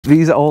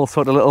These are all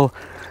sort of little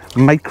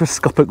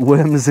microscopic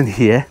worms in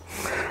here,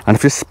 and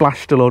I've just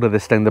splashed a load of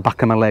this down the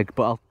back of my leg,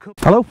 but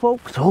Hello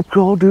folks, hope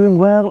you're all doing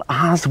well.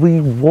 As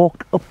we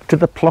walk up to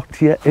the plot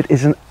here, it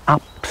is an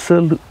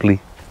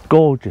absolutely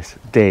gorgeous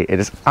day. It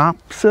is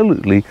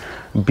absolutely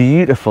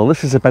beautiful.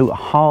 This is about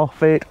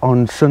 8:30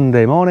 on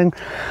Sunday morning,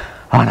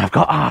 and I've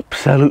got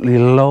absolutely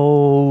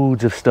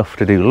loads of stuff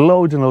to do,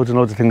 loads and loads and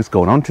loads of things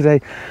going on today.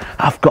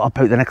 I've got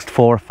about the next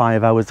 4 or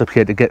 5 hours up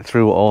here to get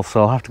through it all,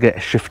 so I'll have to get a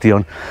shifty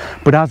on.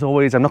 But as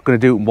always, I'm not going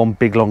to do it in one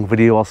big long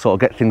video. I'll sort of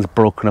get things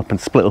broken up and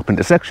split up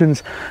into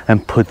sections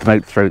and put them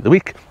out throughout the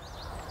week.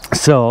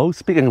 So,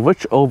 speaking of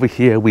which, over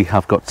here we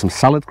have got some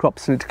salad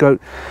crops that need to go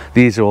out.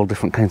 These are all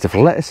different kinds of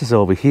lettuces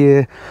over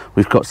here.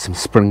 We've got some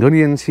spring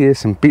onions here,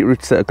 some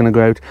beetroots that are going to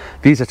go out.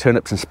 These are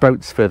turnips and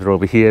sprouts further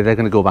over here. They're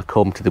going to go back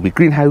home to the wee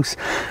greenhouse,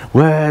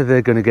 where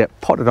they're going to get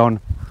potted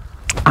on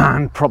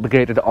and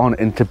propagated on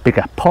into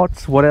bigger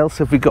pots. What else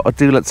have we got to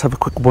do? Let's have a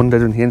quick wander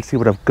down here and see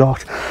what I've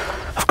got.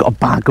 I've got a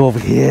bag over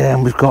here,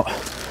 and we've got,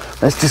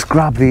 let's just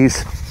grab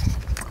these.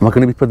 I'm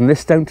going to be putting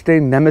this down today,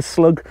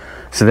 Nemaslug,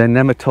 so they're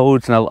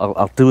nematodes, and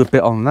I'll do a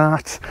bit on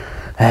that.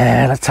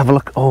 Let's have a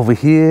look over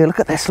here. Look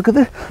at this. Look at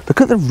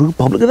the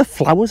rhubarb. Look at the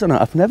flowers on it.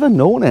 I've never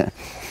known it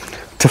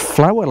to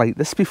flower like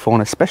this before,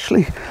 and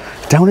especially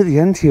down at the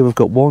end here, we've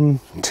got 1,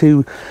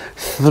 2,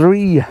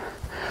 3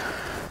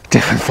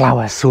 different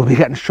flowers. So we'll be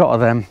getting a shot of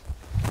them.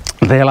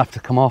 They'll have to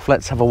come off.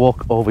 Let's have a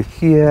walk over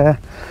here.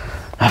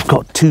 I've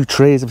got 2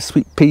 trays of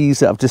sweet peas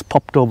that I've just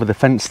popped over the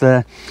fence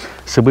there.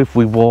 So if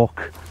we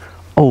walk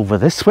over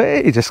this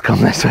way, you just come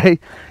this way,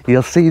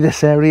 you'll see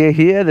this area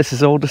here. This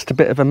is all just a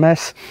bit of a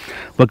mess.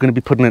 We're going to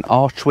be putting an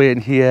archway in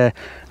here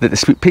that the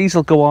sweet peas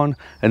will go on,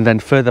 and then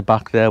further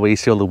back there where you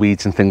see all the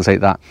weeds and things like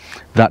that,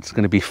 that's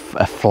going to be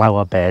a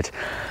flower bed.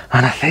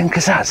 And I think,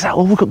 is that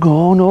all we've got going?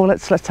 Oh no,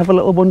 let's have a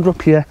little wander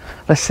up here.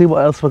 Let's see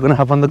what else we're going to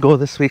have on the go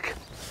this week.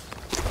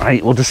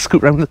 Right, we'll just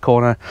scoot round the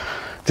corner,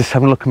 just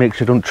have a look and make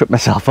sure I don't trip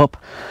myself up.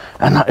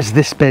 And that is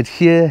this bed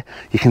here.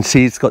 You can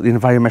see it's got the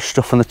environment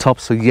stuff on the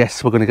top, so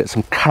yes, we're going to get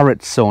some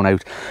carrots sown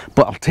out,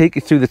 but I'll take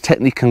you through the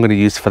technique I'm going to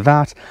use for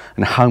that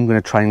and how I'm going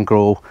to try and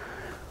grow,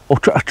 or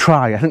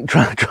try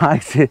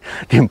is the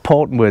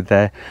important word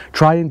there,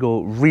 try and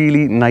grow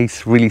really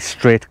nice, really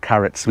straight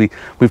carrots.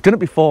 We've done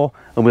it before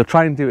and we'll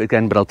try and do it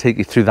again, but I'll take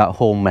you through that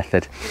whole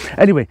method.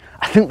 Anyway,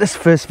 I think this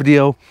first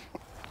video,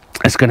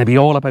 it's going to be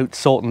all about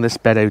sorting this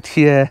bed out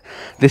here.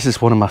 This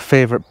is one of my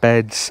favourite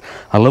beds.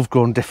 I love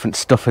growing different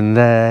stuff in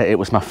there. It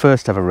was my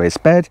first ever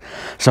raised bed.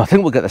 So I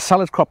think we'll get the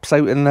salad crops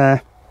out in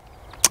there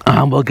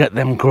and we'll get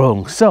them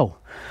grown. So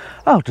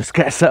I'll just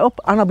get set up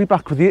and I'll be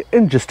back with you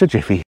in just a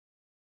jiffy.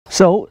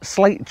 So,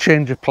 slight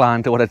change of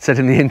plan to what I'd said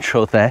in the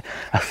intro there.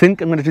 I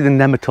think I'm going to do the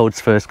nematodes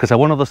first because I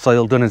want all the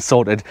soil done and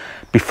sorted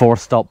before I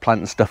start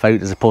planting stuff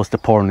out, as opposed to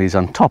pouring these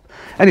on top.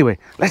 Anyway,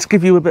 let's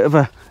give you a bit of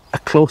a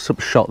close-up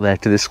shot there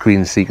to the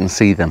screen so you can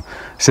see them.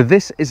 So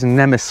this is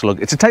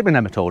Nemaslug. It's a type of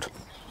nematode.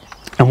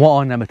 And what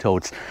are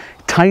nematodes?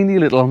 Tiny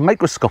little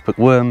microscopic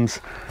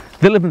worms.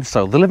 They live in the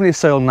soil. They live in the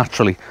soil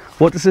naturally.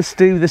 What does this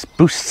do? This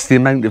boosts the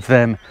amount of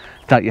them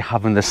that you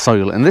have in the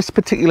soil. And this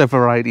particular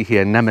variety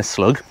here,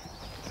 Nemaslug,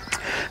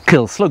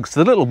 kills slugs.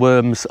 The little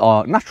worms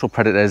are natural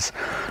predators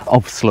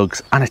of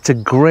slugs, and it's a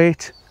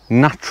great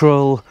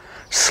natural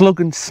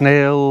slug and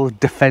snail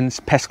defense,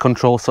 pest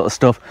control sort of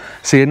stuff.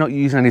 So you're not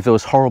using any of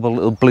those horrible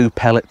little blue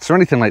pellets or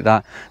anything like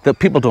that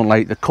people don't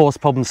like, that cause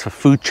problems for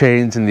food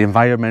chains and the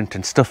environment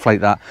and stuff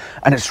like that.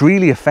 And it's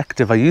really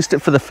effective. I used it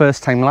for the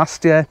first time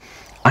last year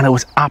and it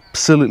was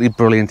absolutely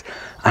brilliant,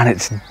 and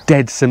it's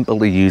dead simple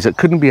to use. It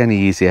couldn't be any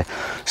easier.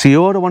 So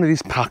you order one of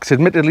these packs.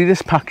 Admittedly,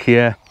 this pack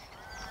here,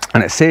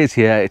 and it says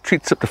here it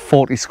treats up to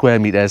 40 square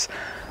meters.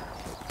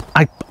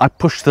 I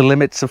push the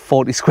limits of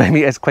 40 square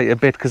meters quite a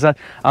bit because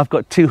I've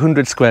got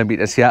 200 square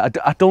meters here.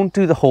 I don't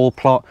do the whole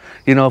plot,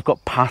 you know. I've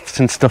got paths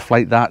and stuff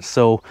like that,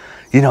 so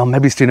you know,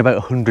 maybe it's doing about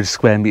 100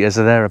 square meters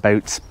or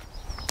thereabouts.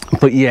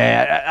 But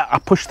yeah, I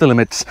push the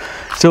limits,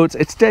 so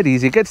it's dead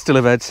easy. It gets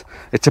delivered.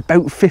 It's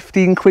about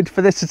 15 quid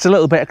for this. It's a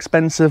little bit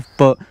expensive,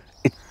 but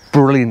it's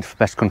brilliant for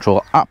pest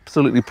control.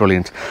 Absolutely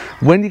brilliant.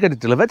 When you get it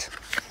delivered,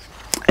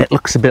 it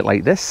looks a bit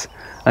like this.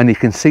 And you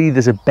can see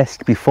there's a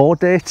best before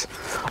date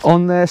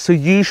on there. So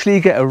usually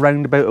you get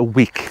around about a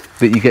week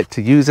that you get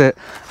to use it.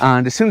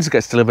 And as soon as it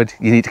gets delivered,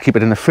 you need to keep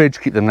it in the fridge,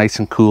 keep them nice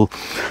and cool,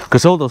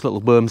 because all those little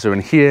worms are in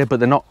here, but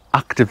they're not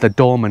active, they're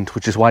dormant,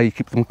 which is why you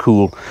keep them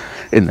cool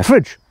in the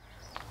fridge.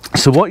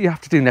 So what you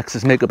have to do next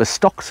is make up a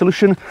stock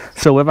solution.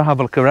 So if I have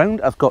a look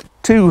around, I've got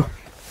 2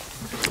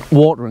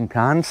 watering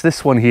cans.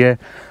 This one here,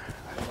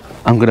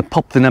 I'm going to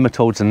pop the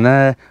nematodes in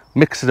there,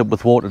 mix it up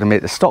with water to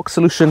make the stock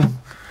solution.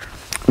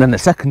 Then the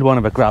second one,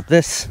 if I grab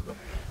this,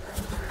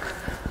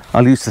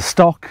 I'll use the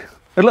stock,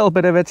 a little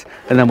bit of it,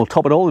 and then we'll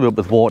top it all the way up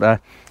with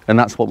water, and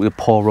that's what we'll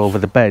pour over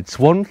the beds.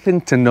 One thing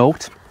to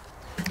note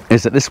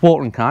is that this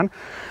watering can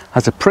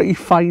has a pretty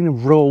fine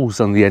rose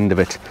on the end of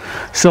it.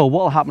 So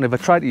what will happen if I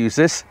try to use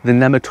this, the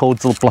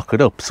nematodes will block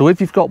it up. So if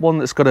you've got one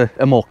that's got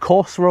a more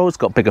coarse rose,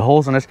 got bigger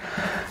holes in it,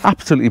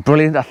 absolutely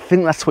brilliant. I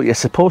think that's what you're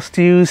supposed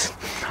to use.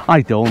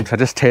 I don't, I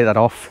just take that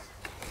off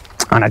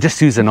and I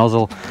just use a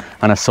nozzle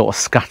and I sort of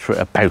scatter it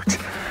about.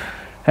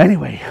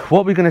 Anyway,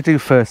 what we're going to do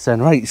first then,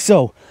 right,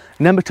 so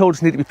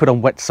nematodes need to be put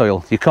on wet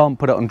soil. You can't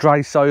put it on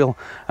dry soil,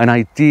 and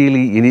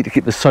ideally you need to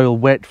keep the soil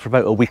wet for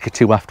about a week or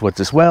two afterwards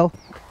as well.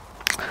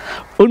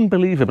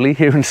 Unbelievably,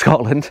 here in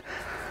Scotland,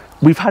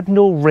 we've had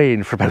no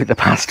rain for about the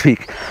past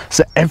week,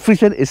 so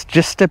everything is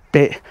just a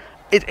bit,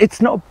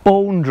 it's not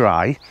bone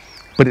dry,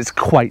 but it's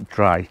quite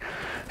dry.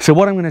 So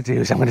what I'm going to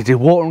do is I'm going to do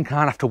watering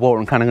can after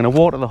watering can. I'm going to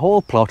water the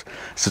whole plot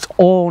so it's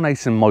all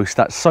nice and moist,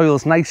 that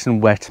soil's nice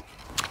and wet.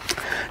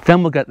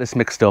 Then we'll get this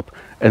mixed up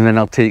and then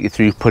I'll take you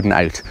through putting it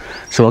out.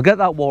 So I'll get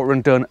that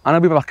watering done and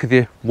I'll be back with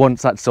you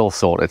once that's all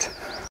sorted.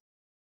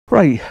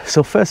 Right,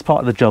 so first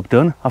part of the job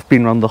done. I've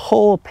been around the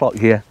whole plot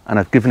here and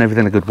I've given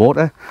everything a good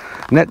water.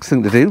 Next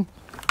thing to do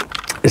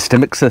is to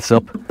mix this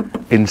up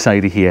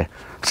inside of here.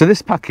 So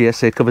this pack here,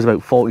 say, covers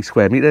about 40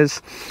 square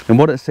meters, and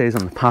what it says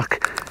on the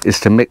pack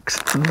is to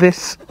mix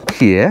this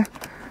here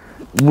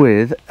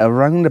with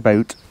around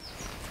about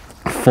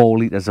 4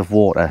 litres of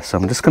water. So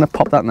I'm just going to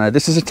pop that now.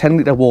 This is a 10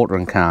 litre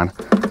watering can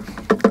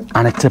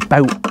and it's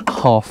about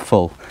half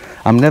full.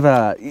 I'm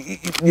never,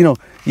 you know,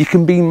 you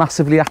can be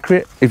massively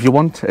accurate if you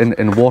want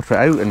and water it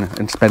out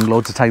and spend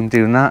loads of time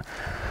doing that.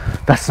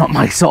 That's not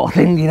my sort of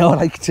thing, you know. I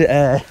like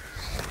to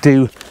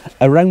do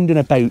around and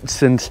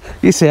abouts, and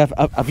you see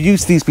I've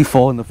used these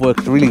before and they've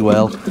worked really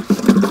well.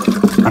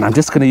 And I'm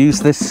just going to use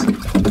this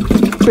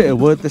bit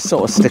of wood, this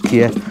sort of stick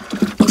here,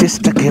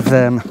 just to give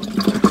them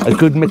a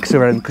good mix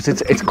around, because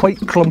it's quite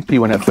clumpy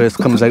when it first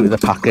comes out of the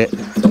packet,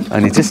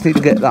 and you just need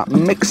to get that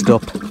mixed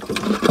up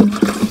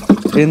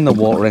in the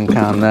watering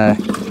can there,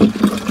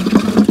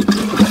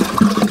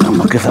 and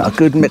we'll give that a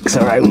good mix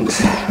around.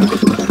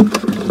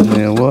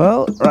 Yeah,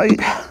 well, right,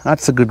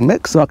 that's a good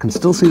mix. So I can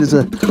still see there's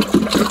a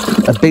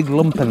big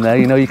lump in there.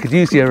 You know, you could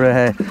use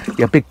your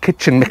big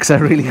kitchen mixer.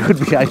 Really would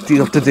be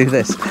ideal to do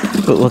this,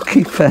 but we'll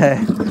keep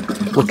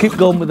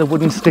going with the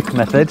wooden stick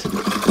method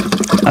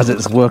as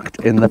it's worked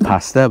in the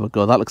past. There we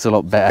go, that looks a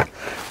lot better.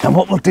 And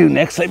what we'll do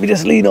next, let me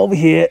just lean over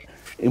here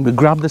and we'll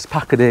grab this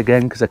packet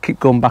again, because I keep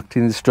going back to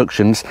the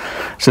instructions.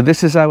 So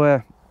this is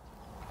our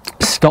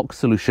stock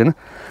solution.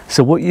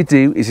 So what you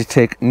do is you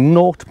take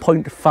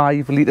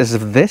 0.5 litres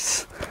of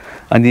this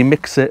and you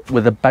mix it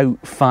with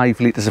about 5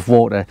 litres of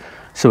water.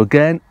 So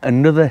again,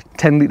 another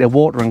 10 litre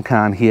watering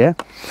can here.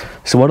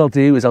 So what I'll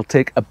do is I'll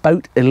take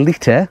about a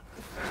litre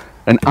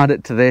and add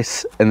it to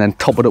this and then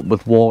top it up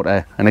with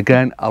water, and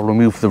again I'll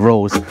remove the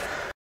rose.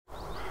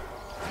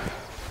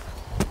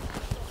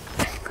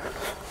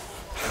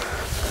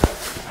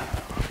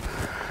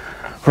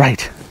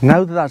 Right,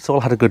 now that that's all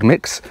had a good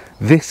mix,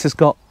 this has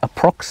got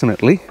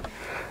approximately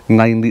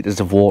 9 litres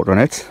of water in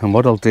it, and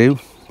what I'll do,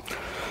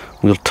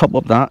 we'll top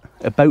up that,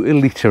 about a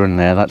litre in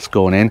there, that's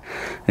going in,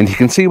 and you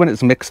can see when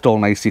it's mixed all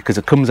nicely, because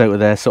it comes out of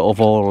there sort of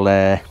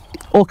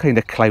all kind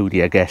of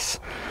cloudy, I guess,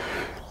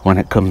 when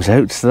it comes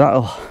out.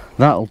 So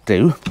that'll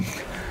do.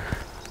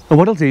 And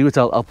what I'll do is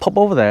I'll pop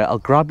over there, I'll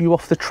grab you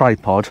off the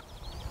tripod,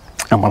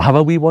 and we'll have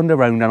a wee wander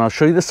around, and I'll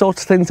show you the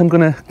sorts of things I'm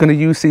gonna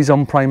use these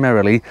on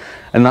primarily,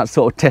 and that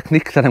sort of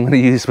technique that I'm going to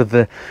use with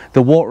the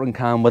watering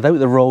can without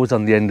the rose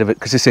on the end of it.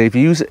 Because you see, if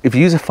you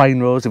use a fine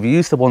rose, if you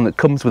use the one that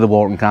comes with the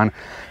watering can,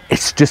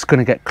 it's just going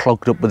to get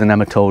clogged up with the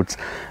nematodes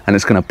and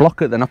it's going to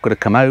block it. They're not going to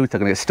come out, they're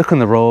going to get stuck in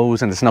the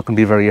rose, and it's not going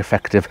to be very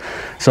effective.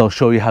 So I'll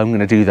show you how I'm going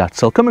to do that.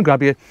 So I'll come and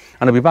grab you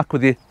and I'll be back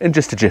with you in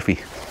just a jiffy.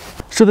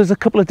 So there's a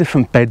couple of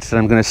different beds that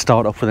I'm going to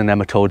start off with the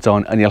nematodes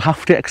on, and you'll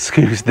have to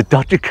excuse the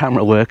dodgy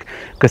camera work,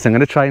 because I'm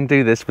going to try and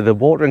do this with the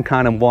watering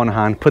can in one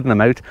hand, putting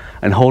them out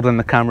and holding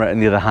the camera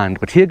in the other hand.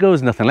 But here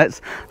goes nothing.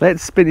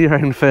 Let's spin you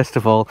around first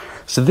of all.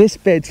 So this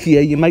bed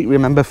here, you might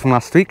remember from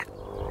last week,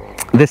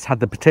 this had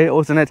the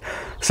potatoes in it,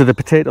 so the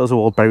potatoes are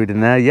all buried in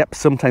there. Yep,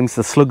 sometimes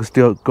the slugs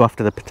do go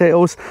after the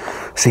potatoes.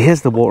 So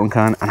here's the watering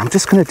can, and I'm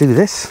just going to do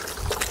this,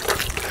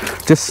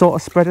 just sort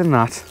of spreading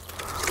that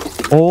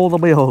all the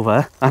way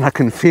over, and I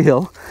can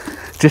feel,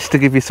 just to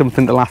give you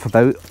something to laugh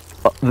about,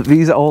 that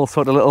these are all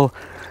sort of little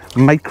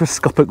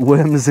microscopic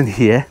worms in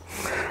here,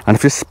 and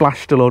I've just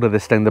splashed a load of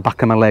this down the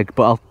back of my leg,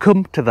 but I'll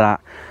come to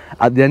that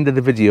at the end of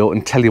the video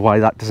and tell you why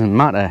that doesn't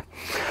matter.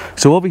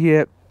 So over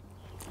here,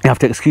 you have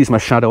to excuse my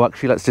shadow,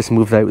 actually, let's just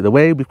move that out of the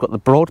way. We've got the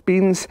broad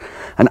beans,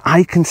 and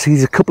I can see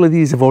a couple of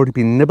these have already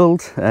been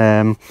nibbled.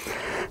 I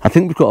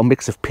think we've got a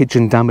mix of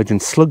pigeon damage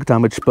and slug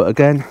damage, but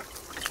again,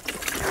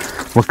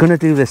 we're going to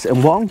do this.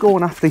 And what I'm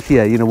going after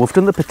here, you know, we've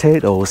done the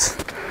potatoes,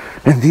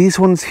 and these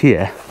ones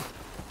here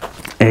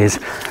is,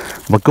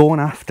 we're going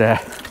after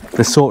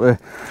the sort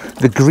of,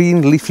 the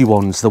green leafy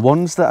ones, the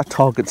ones that are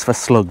targets for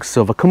slugs.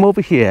 So if I come over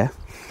here,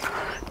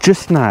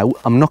 just now,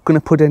 I'm not going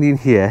to put any in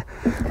here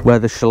where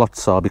the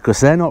shallots are,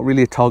 because they're not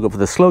really a target for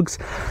the slugs.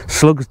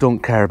 Slugs don't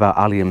care about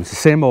alliums. The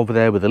same over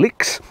there with the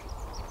leeks,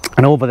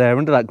 and over there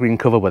under that green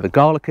cover where the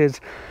garlic is,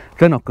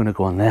 they're not going to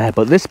go on there.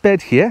 But this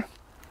bed here,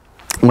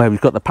 where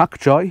we've got the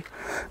packjoy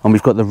and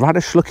we've got the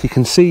radish, look, you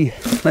can see,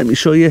 let me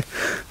show you,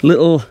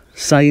 little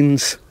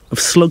signs of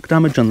slug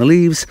damage on the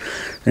leaves,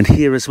 and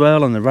here as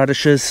well on the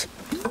radishes.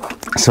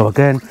 So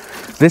again,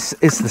 this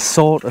is the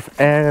sort of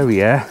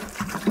area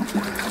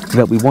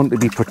that we want to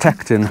be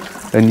protecting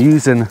and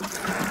using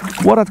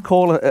what I'd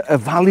call a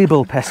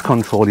valuable pest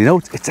control. You know,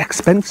 it's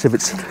expensive.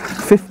 It's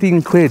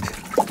 15 quid,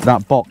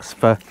 that box,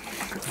 for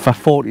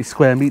 40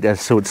 square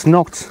meters, so it's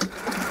not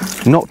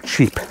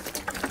cheap,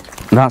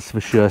 that's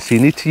for sure. So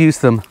you need to use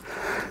them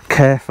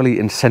carefully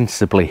and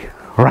sensibly.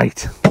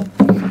 Right,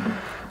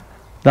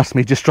 that's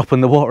me just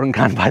dropping the watering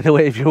can, by the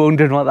way, if you're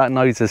wondering what that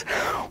noise is.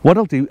 What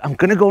I'll do, I'm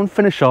going to go and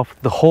finish off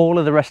the whole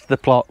of the rest of the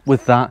plot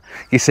with that.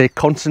 You say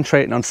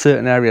concentrating on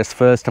certain areas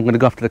first. I'm going to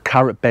go after the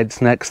carrot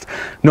beds next.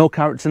 No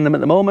carrots in them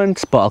at the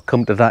moment, but I'll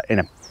come to that in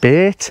a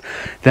bit.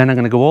 Then I'm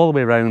going to go all the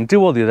way around,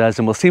 do all the others,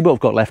 and we'll see what we've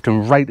got left,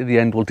 and right at the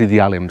end we'll do the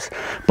alliums.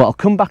 But I'll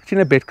come back to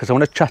you in a bit because I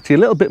want to chat to you a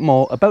little bit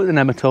more about the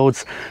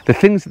nematodes, the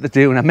things that they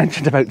do, and I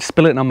mentioned about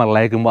spilling on my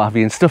leg and what have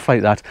you and stuff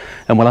like that,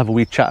 and we'll have a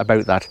wee chat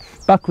about that.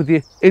 Back with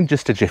you in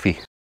just a jiffy.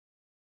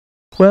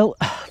 Well,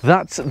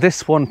 that's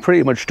this one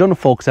pretty much done,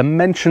 folks. I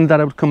mentioned that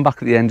I would come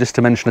back at the end just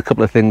to mention a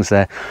couple of things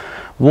there.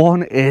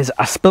 One is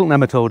I spilt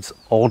nematodes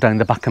all down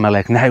the back of my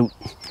leg. Now,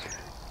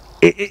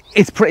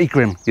 it's pretty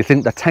grim. You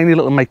think they're tiny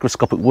little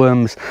microscopic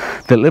worms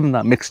that live in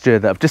that mixture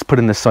that I've just put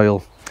in the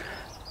soil.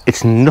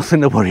 It's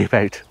nothing to worry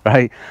about,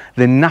 right?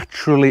 They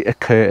naturally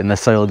occur in the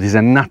soil. These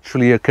are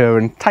naturally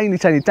occurring tiny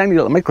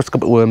little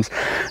microscopic worms.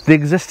 They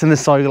exist in the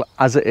soil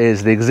as it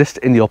is. They exist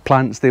in your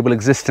plants. They will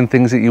exist in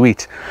things that you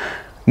eat.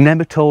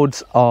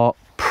 Nematodes are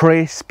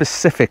prey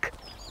specific.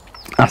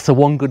 That's the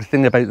one good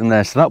thing about them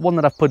there. So that one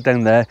that I've put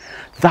down there,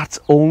 that's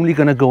only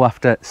going to go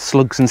after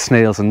slugs and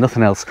snails and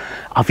nothing else.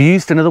 I've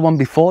used another one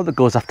before that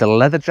goes after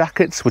leather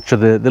jackets, which are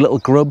the little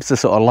grubs, the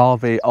sort of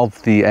larvae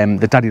of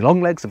the daddy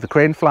long legs of the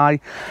crane fly,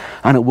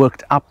 and it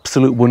worked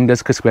absolute wonders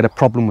because we had a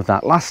problem with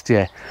that last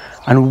year.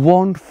 And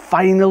one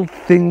final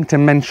thing to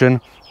mention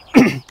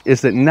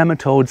is that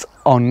nematodes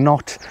are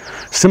not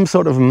some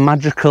sort of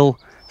magical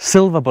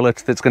silver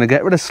bullet that's going to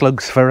get rid of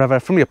slugs forever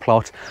from your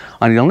plot,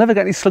 and you'll never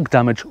get any slug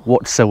damage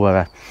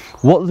whatsoever.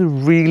 What they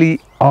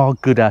really are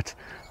good at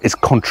is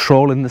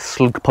controlling the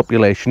slug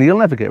population. You'll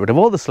never get rid of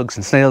all the slugs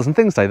and snails and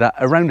things like that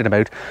around and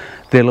about.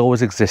 They'll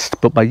always exist,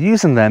 but by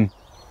using them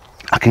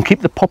I can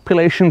keep the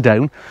population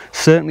down,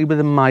 certainly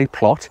within my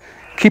plot.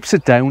 Keeps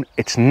it down,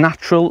 it's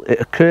natural, it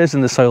occurs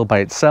in the soil by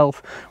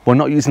itself. We're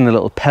not using the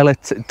little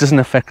pellets, it doesn't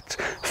affect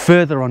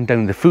further on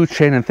down the food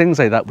chain and things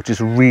like that, which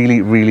is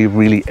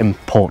really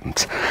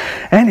important.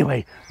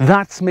 Anyway,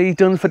 that's me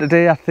done for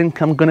today. I think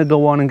I'm going to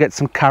go on and get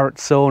some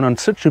carrots sown on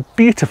such a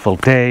beautiful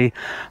day,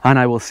 and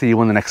I will see you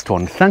on the next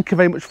one. Thank you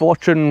very much for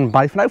watching.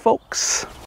 Bye for now, folks.